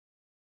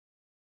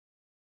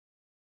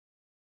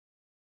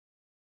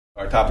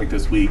Our topic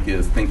this week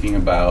is thinking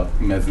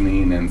about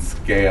mezzanine and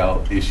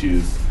scale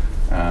issues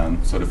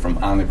sort of from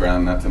on the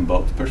ground nuts and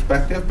bolts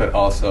perspective, but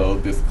also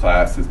this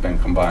class has been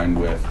combined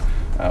with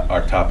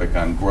our topic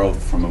on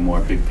growth from a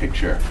more big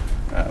picture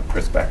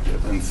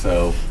perspective. And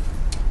so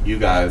you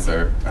guys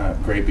are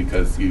great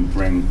because you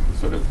bring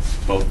sort of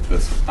both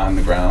this on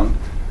the ground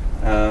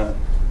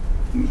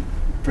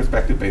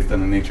perspective based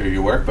on the nature of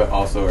your work, but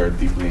also are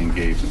deeply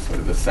engaged in sort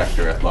of the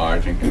sector at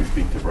large and can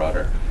speak to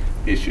broader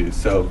issues.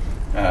 So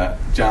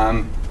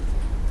John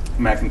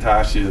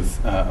MacIntosh is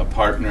a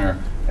partner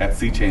at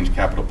SeaChange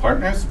Capital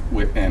Partners,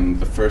 and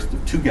the first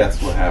of two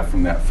guests we'll have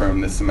from that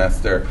firm this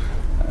semester.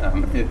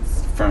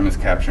 Its firm is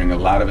capturing a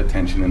lot of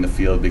attention in the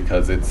field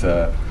because it's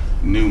a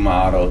new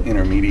model,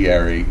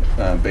 intermediary,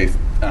 based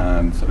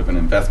on sort of an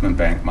investment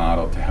bank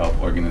model to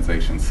help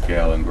organizations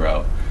scale and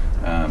grow.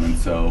 And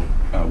so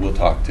we'll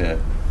talk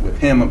with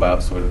him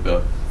about sort of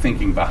the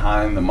thinking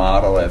behind the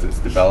model as it's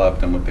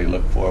developed and what they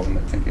look for when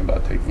they're thinking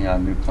about taking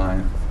on new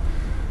clients.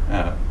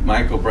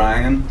 Mike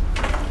O'Brien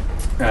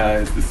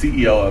is the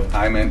CEO of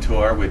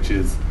iMentor, which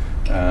is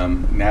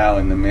now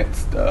in the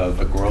midst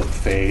of a growth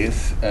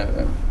phase.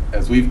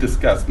 As we've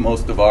discussed,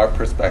 most of our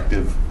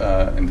perspective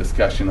and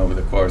discussion over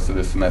the course of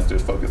this semester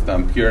is focused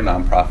on pure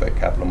nonprofit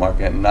capital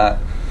market and not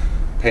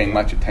paying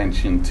much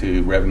attention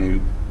to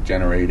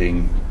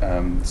revenue-generating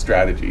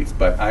strategies.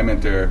 But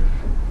iMentor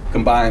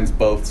combines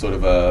both sort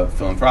of a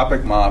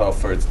philanthropic model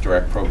for its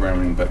direct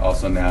programming, but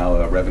also now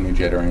a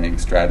revenue-generating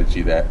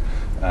strategy that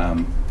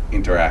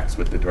interacts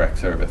with the direct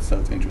service. So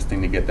it's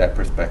interesting to get that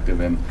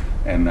perspective and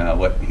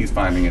what he's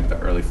finding at the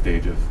early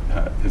stage of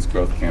his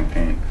growth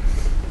campaign.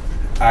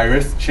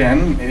 Iris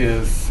Chen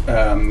is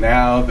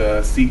now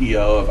the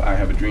CEO of I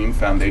Have a Dream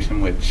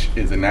Foundation, which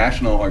is a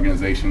national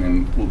organization,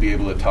 and will be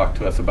able to talk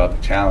to us about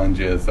the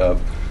challenges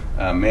of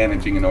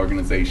managing an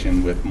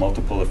organization with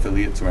multiple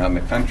affiliates around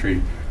the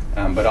country,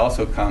 but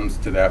also comes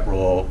to that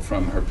role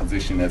from her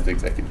position as the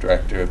executive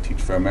director of Teach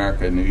for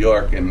America in New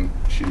York, and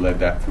she led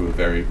that through a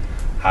very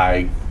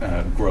high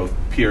growth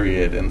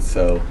period. And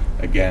so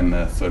again,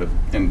 sort of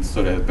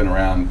has been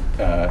around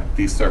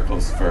these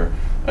circles for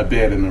a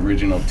bit, an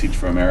original Teach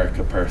for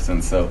America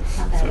person, so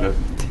sort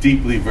of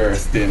deeply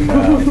versed in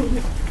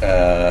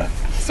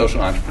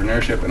social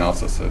entrepreneurship and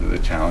also sort of the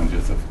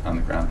challenges of on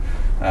the ground.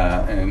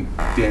 And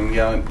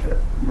Danielle,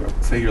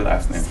 say your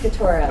last name.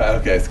 Scaturro.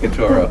 Okay,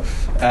 Scaturro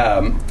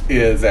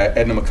is at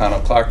Edna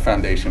McConnell Clark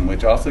Foundation,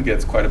 which also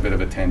gets quite a bit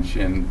of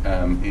attention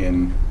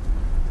in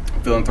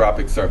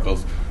philanthropic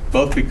circles,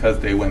 both because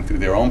they went through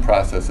their own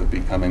process of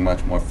becoming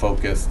much more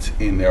focused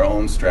in their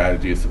own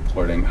strategy of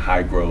supporting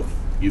high growth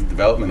youth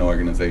development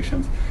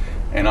organizations,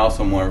 and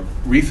also more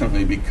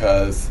recently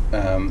because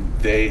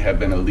they have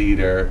been a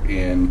leader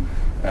in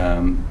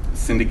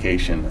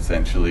syndication,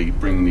 essentially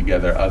bringing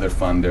together other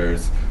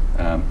funders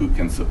who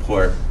can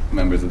support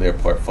members of their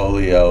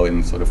portfolio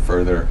and sort of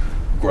further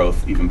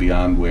growth even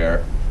beyond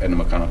where Edna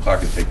McConnell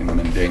Clark is taking them,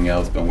 and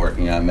Danielle's been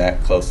working on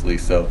that closely.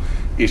 So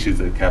issues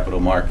of the capital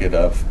market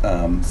of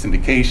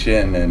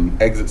syndication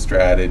and exit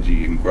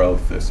strategy and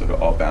growth is sort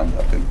of all bound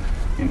up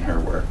in her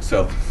work.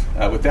 So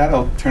with that,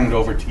 I'll turn it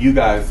over to you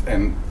guys,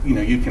 and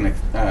you can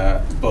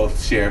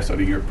both share sort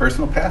of your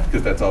personal path,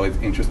 because that's always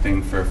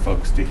interesting for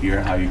folks to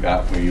hear how you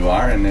got where you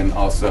are, and then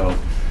also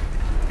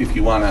if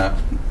you want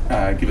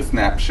to give a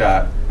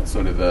snapshot,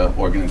 sort of the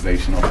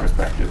organizational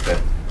perspective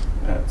that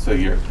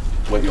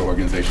what your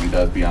organization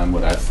does beyond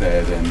what I've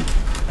said,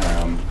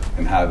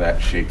 and how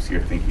that shapes your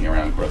thinking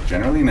around growth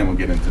generally, and then we'll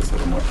get into sort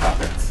of more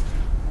topics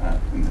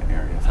in the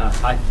area.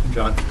 Hi, I'm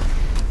John,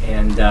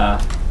 and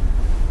I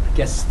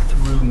guess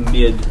through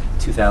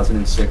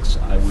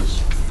mid-2006, I was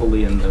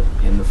fully in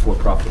the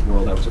for-profit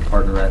world. I was a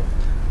partner at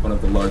one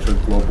of the larger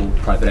global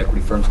private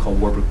equity firms called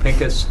Warburg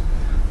Pincus,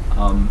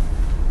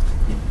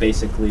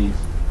 basically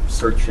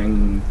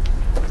searching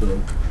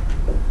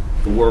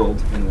the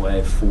world in a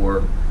way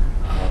for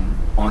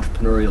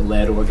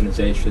entrepreneurial-led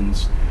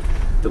organizations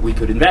that we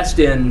could invest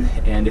in,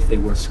 and if they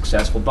were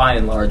successful by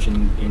and large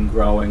in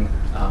growing,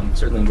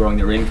 certainly in growing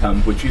their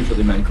income, which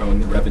usually meant growing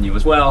their revenue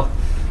as well,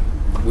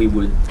 we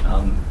would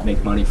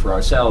make money for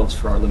ourselves,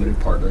 for our limited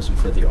partners, and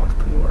for the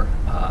entrepreneur.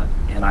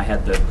 And I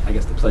had the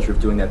pleasure of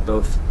doing that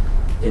both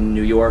in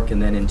New York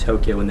and then in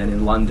Tokyo and then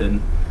in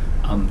London,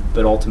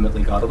 but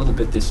ultimately got a little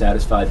bit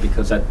dissatisfied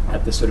because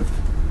at this sort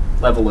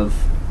of level of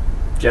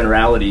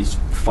generalities,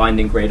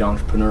 finding great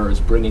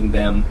entrepreneurs, bringing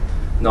them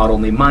not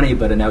only money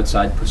but an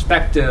outside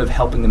perspective,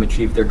 helping them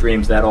achieve their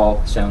dreams, that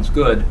all sounds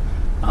good,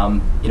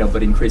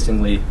 but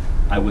increasingly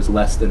I was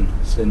less than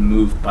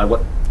moved by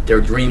what their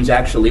dreams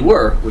actually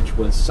were, which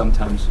was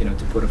sometimes,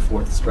 to put a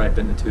fourth stripe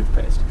in the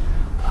toothpaste.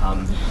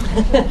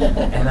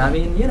 And I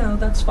mean,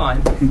 that's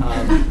fine.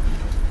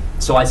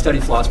 So I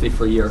studied philosophy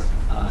for a year.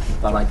 I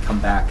thought I'd come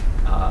back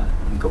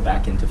and go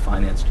back into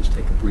finance, just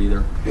take a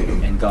breather,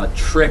 and got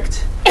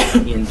tricked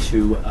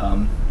into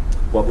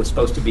what was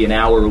supposed to be an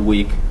hour a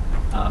week,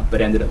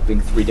 but ended up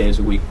being 3 days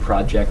a week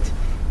project,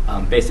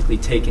 basically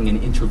taking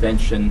an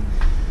intervention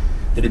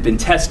that had been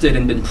tested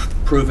and been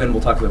proven,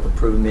 we'll talk about what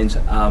proven means,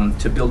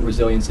 to build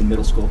resilience in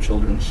middle school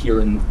children here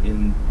in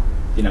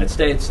the United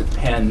States at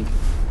Penn,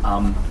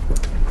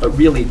 but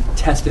really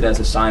tested as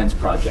a science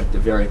project, a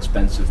very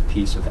expensive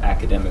piece of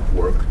academic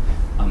work,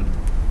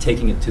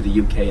 taking it to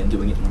the UK and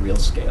doing it in real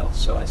scale.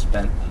 So I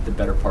spent the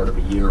better part of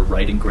a year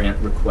writing grant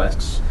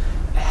requests,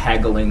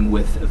 haggling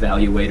with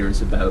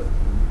evaluators about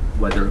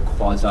whether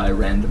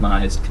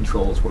quasi-randomized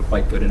controls were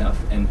quite good enough,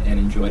 and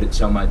enjoyed it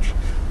so much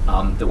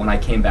that when I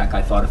came back,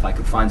 I thought if I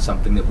could find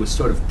something that was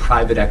sort of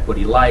private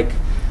equity-like,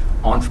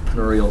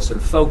 entrepreneurial, sort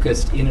of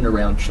focused in and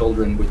around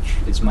children, which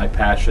is my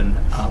passion,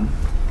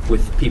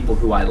 with people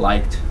who I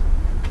liked,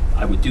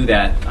 I would do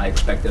that. I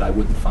expected I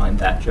wouldn't find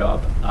that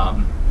job.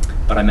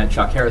 But I met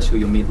Chuck Harris, who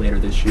you'll meet later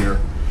this year,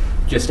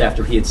 just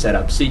after he had set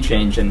up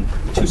SeaChange. And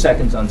 2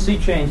 seconds on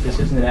SeaChange, this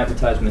isn't an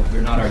advertisement,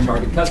 you're not our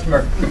target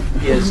customer,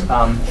 is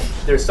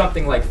there's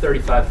something like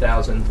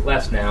 35,000,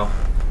 less now,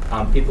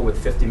 people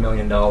with $50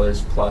 million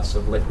plus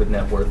of liquid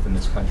net worth in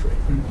this country.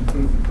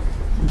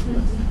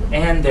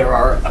 And there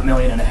are 1.5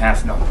 million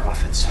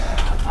nonprofits.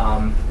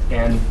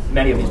 And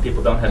many of these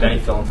people don't have any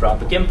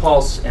philanthropic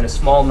impulse, and a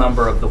small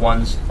number of the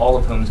ones, all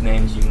of whose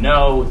names you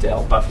know,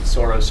 Dell, Buffett,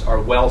 Soros,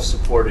 are well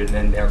supported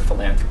in their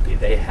philanthropy.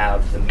 They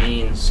have the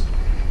means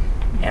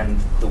and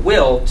the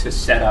will to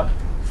set up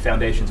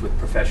foundations with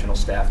professional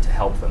staff to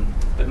help them,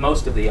 but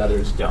most of the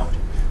others don't.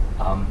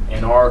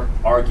 And our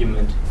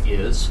argument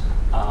is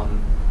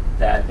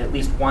that at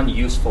least one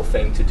useful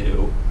thing to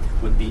do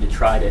would be to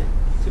try to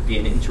be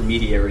an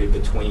intermediary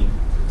between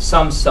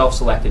some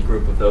self-selected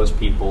group of those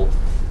people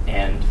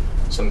and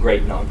some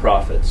great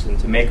nonprofits. And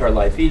to make our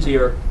life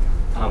easier,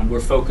 we're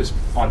focused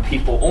on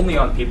people, only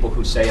on people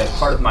who say, as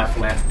part of my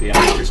philanthropy,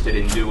 I'm interested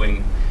in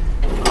doing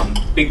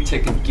big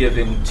ticket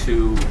giving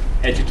to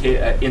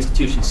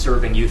institutions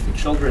serving youth and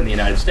children in the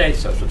United States,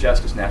 social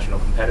justice, national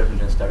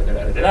competitiveness,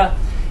 da-da-da-da-da-da.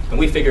 And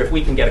we figure if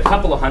we can get a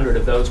couple of hundred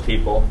of those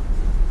people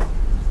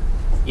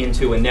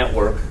into a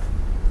network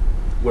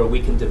where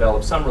we can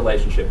develop some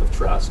relationship of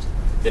trust,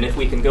 then if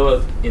we can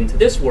go into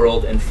this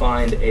world and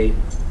find a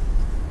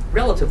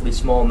relatively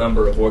small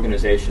number of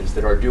organizations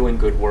that are doing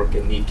good work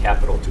and need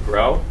capital to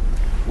grow,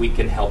 we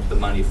can help the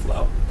money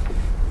flow.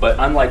 But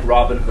unlike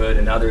Robinhood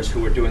and others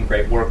who are doing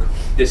great work,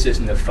 this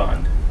isn't a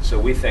fund. So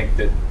we think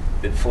that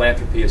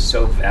philanthropy is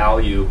so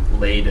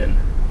value-laden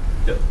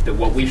that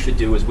what we should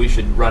do is we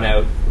should run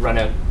out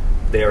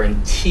there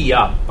and tee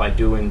up by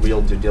doing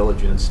real due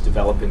diligence,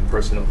 developing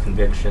personal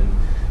conviction,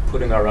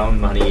 putting our own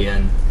money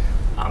in,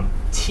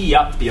 tee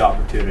up the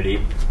opportunity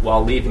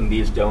while leaving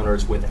these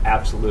donors with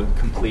absolute,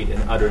 complete,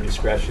 and utter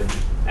discretion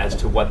as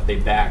to what they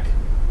back,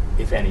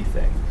 if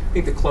anything. I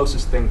think the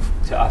closest thing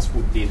to us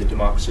would be the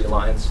Democracy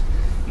Alliance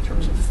in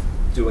terms of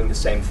doing the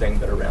same thing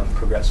but around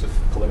progressive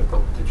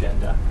political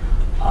agenda.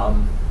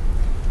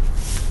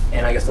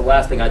 And I guess the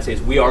last thing I'd say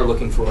is we are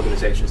looking for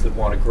organizations that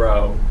want to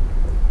grow,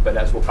 but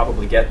as we'll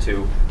probably get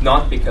to,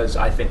 not because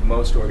I think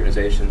most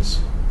organizations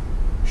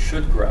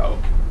should grow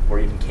or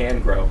even can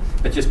grow,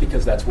 but just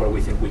because that's where we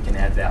think we can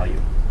add value.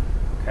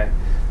 Okay?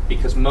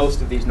 Because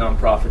most of these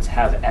nonprofits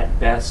have, at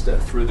best, a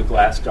through the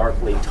glass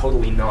darkly,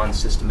 totally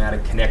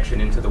non-systematic connection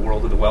into the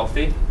world of the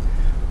wealthy,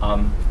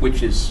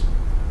 which is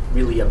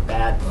really a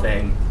bad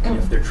thing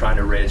if they're trying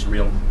to raise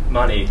real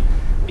money,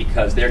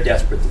 because they're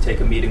desperate to take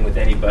a meeting with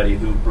anybody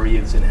who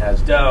breathes and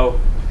has dough.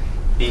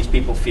 These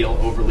people feel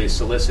overly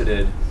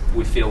solicited.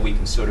 We feel we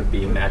can sort of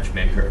be a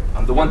matchmaker.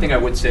 The one thing I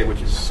would say,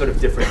 which is sort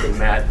of different than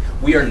that,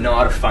 we are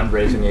not a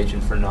fundraising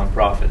agent for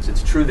nonprofits.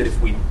 It's true that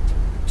if we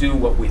do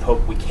what we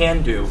hope we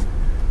can do,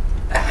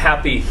 a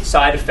happy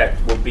side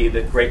effect will be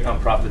that great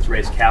nonprofits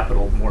raise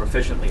capital more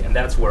efficiently, and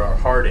that's where our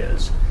heart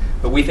is.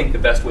 But we think the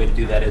best way to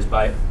do that is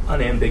by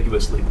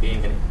unambiguously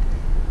being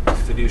a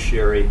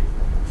fiduciary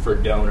for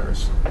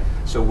donors.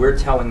 So we're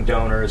telling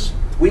donors,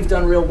 we've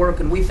done real work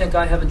and we think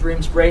I Have a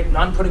Dream's great and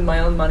I'm putting my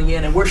own money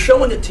in and we're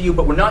showing it to you,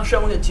 but we're not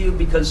showing it to you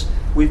because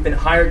we've been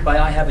hired by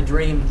I Have a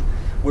Dream.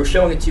 We're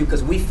showing it to you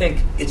because we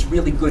think it's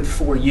really good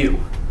for you.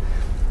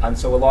 And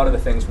so a lot of the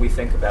things we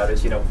think about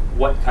is,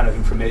 what kind of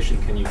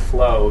information can you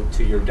flow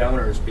to your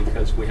donors,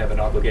 because we have an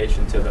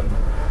obligation to them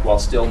while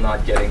still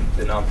not getting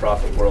the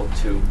nonprofit world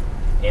too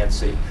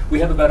antsy. We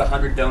have about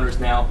 100 donors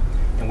now,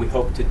 and we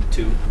hope to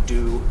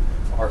do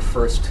our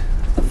first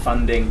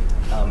funding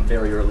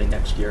very early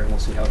next year, and we'll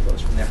see how it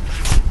goes from there.